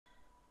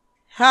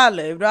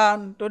Hello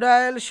everyone,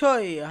 today I'll show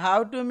you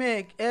how to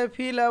make a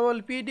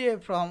fillable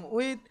PDF form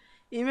with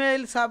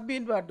email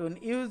submit button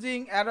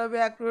using Adobe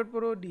Acrobat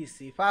Pro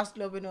DC. First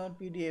open on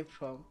PDF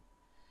form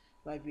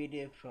by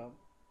PDF form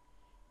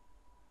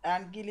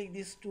and click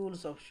this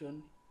tools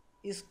option.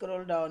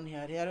 Scroll down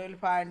here. Here you will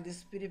find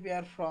this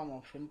prepare form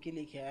option.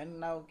 Click here and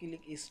now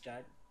click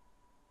start.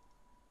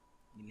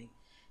 Here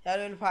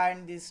you will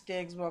find this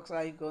text box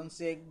icon,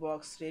 check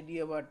box,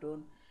 radio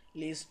button,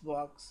 list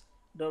box,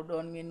 drop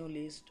down menu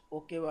list,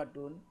 OK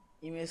button,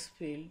 image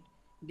field,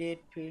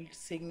 date field,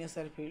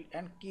 signature field,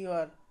 and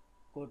QR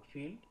code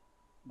field,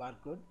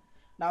 barcode.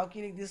 Now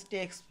click this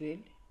text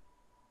field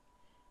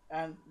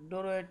and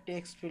doorway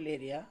text field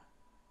area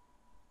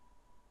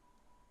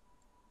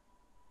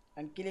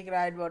and click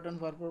right button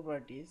for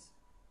properties.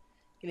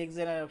 Click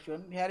general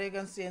option. Here you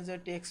can change your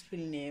text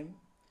field name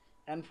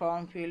and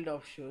form field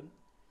option,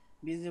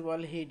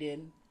 visible,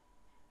 hidden,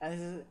 and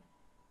this is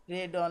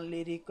read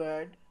only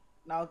required.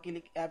 Now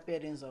click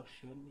appearance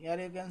option. Here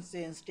you can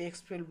change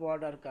text field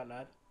border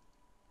color,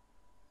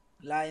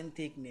 line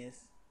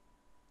thickness,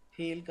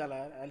 fill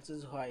color, I'll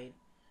choose white,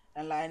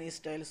 and line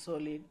style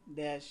solid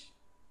dash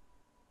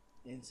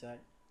insert.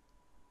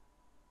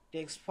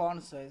 Text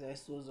font size I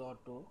choose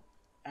auto,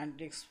 and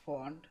text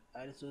font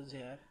I'll choose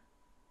here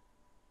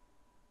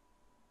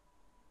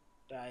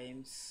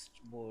times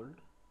bold.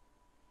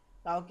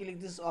 Now click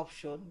this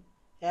option.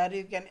 Here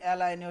you can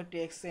align your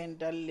text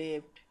center,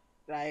 left,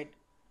 right,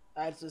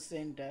 also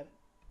center,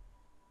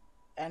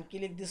 and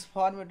click this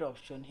format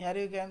option. Here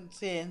you can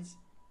change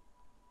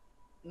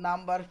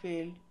number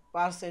field,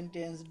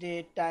 percentage,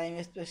 date,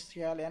 time,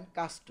 special, and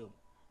custom.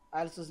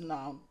 I'll choose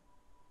noun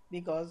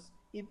because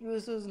if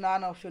you choose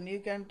none option, you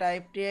can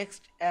type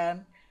text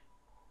and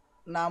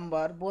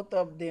number both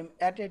of them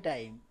at a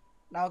time.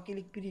 Now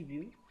click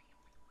preview,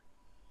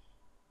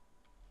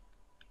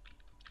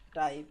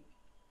 type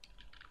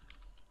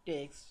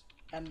text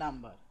and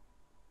number.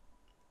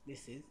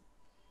 This is,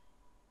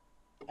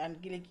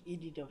 and click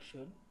edit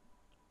option.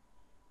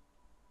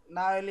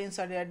 Now I will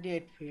insert a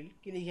date field.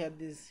 Click here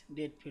this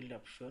date field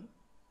option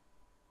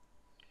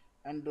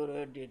and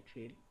doorway date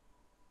field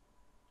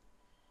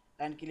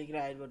and click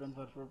right button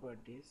for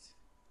properties.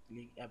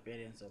 Click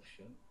appearance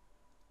option,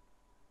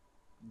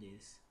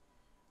 this,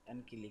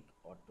 and click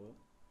auto.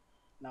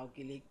 Now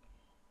click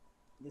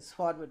this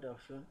format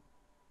option.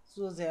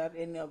 Choose here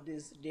any of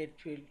this date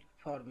field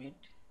format.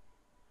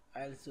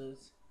 I'll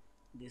choose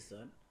this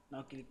one.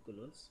 Now click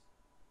close.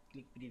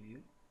 Click preview.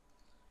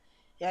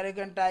 Here you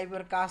can type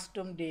your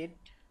custom date,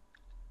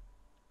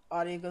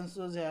 or you can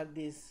choose here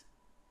this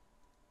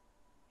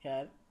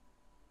here.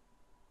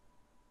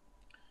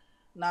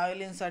 Now I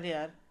will insert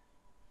here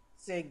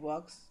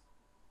checkbox.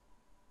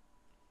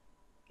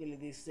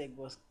 Click this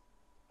checkbox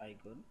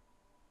icon,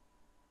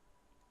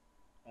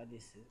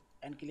 this is,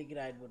 and click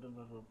right button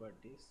for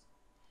properties.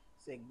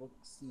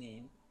 Checkbox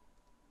name,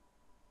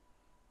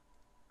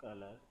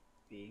 color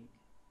pink.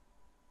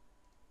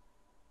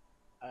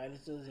 I will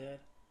choose here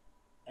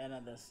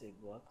another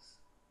checkbox.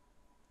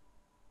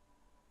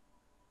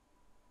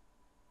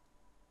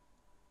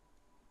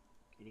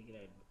 Click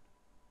right button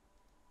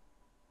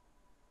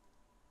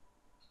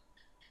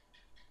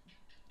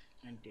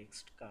and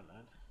text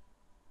color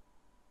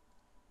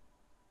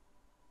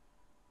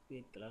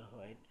with color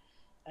white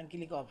and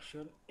click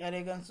option. Here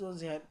you can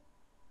choose here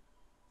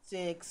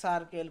check,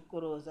 circle,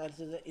 cross, or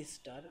choose a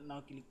star.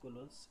 Now click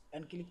close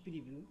and click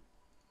preview.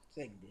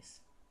 Check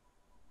this.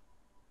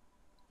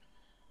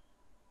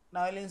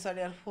 Now I'll insert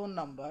your phone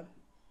number.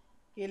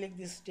 Click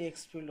this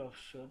text field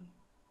option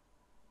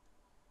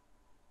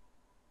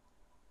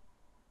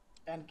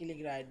and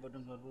click right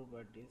button for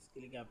properties.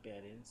 Click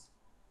appearance.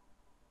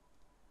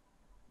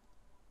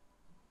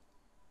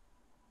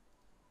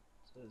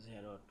 Choose here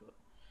auto.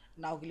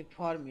 Now click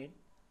format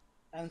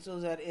and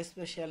choose your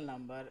special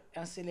number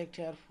and select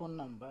your phone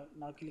number.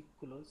 Now click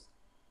close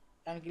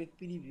and click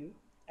preview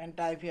and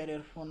type here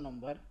your phone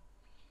number.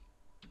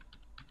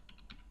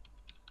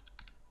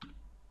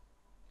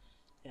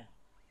 Yeah,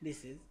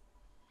 this is,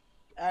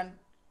 and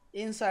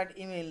insert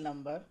email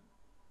number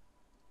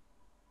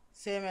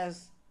same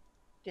as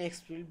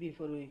text field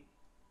before we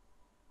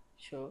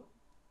show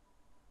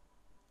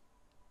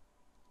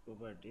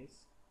properties.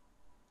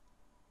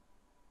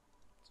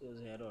 Choose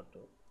here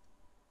auto,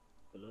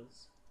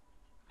 close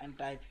and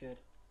type here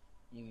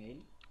email.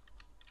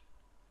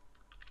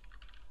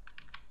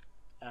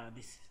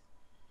 This.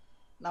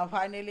 Now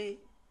finally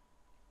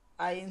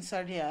I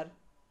insert here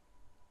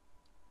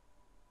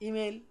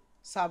email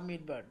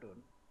submit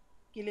button.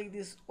 Click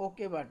this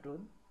OK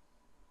button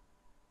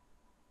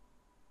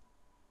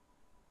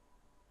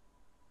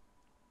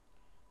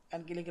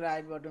and click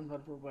right button for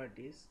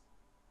properties.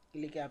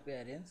 Click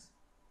appearance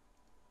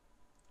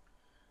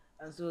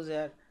and choose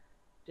here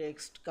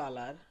text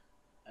color.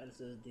 I'll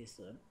choose this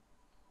one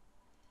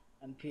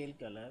and fill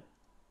color,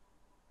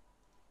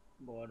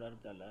 border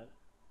color,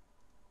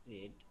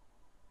 red,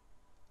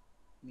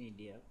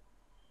 medium.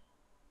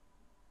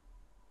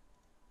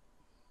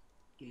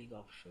 Click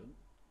option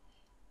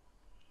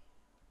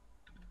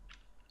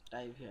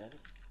type here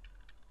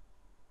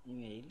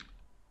email,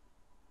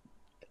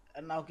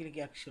 and now click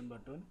action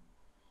button.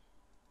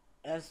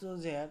 As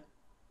shows here,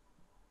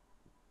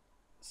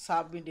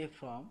 submit a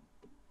form.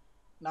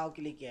 Now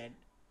click add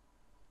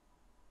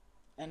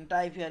and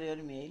type here your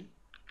email.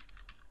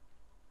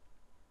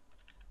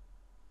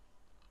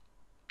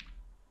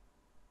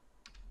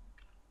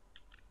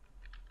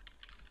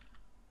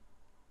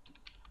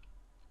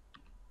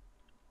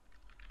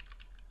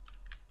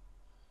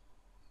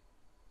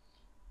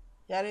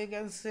 Here you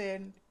can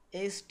send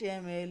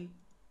HTML,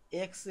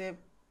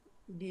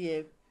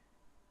 XFDF,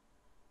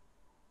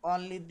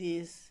 only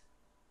this,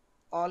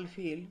 all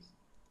fields,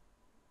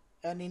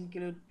 and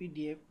include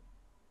PDF.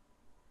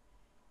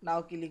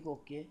 Now click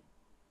OK,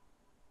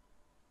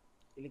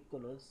 click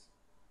close.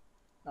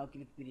 Now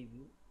click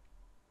preview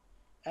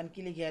and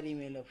click here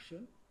email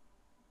option,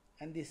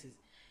 and this is,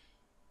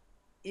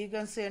 you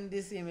can send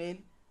this email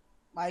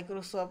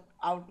Microsoft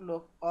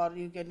Outlook, or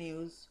you can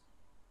use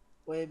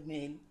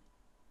webmail,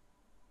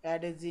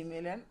 add a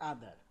Gmail and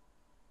other.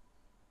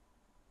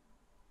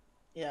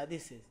 Yeah,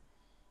 this is,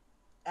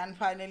 and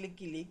finally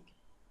click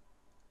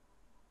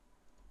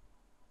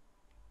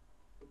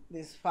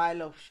this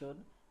file option,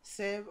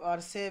 save or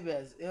save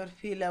as your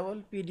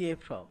fillable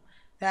PDF form.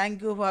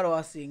 Thank you for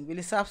watching.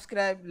 Please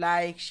subscribe,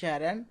 like,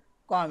 share and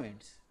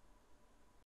comments.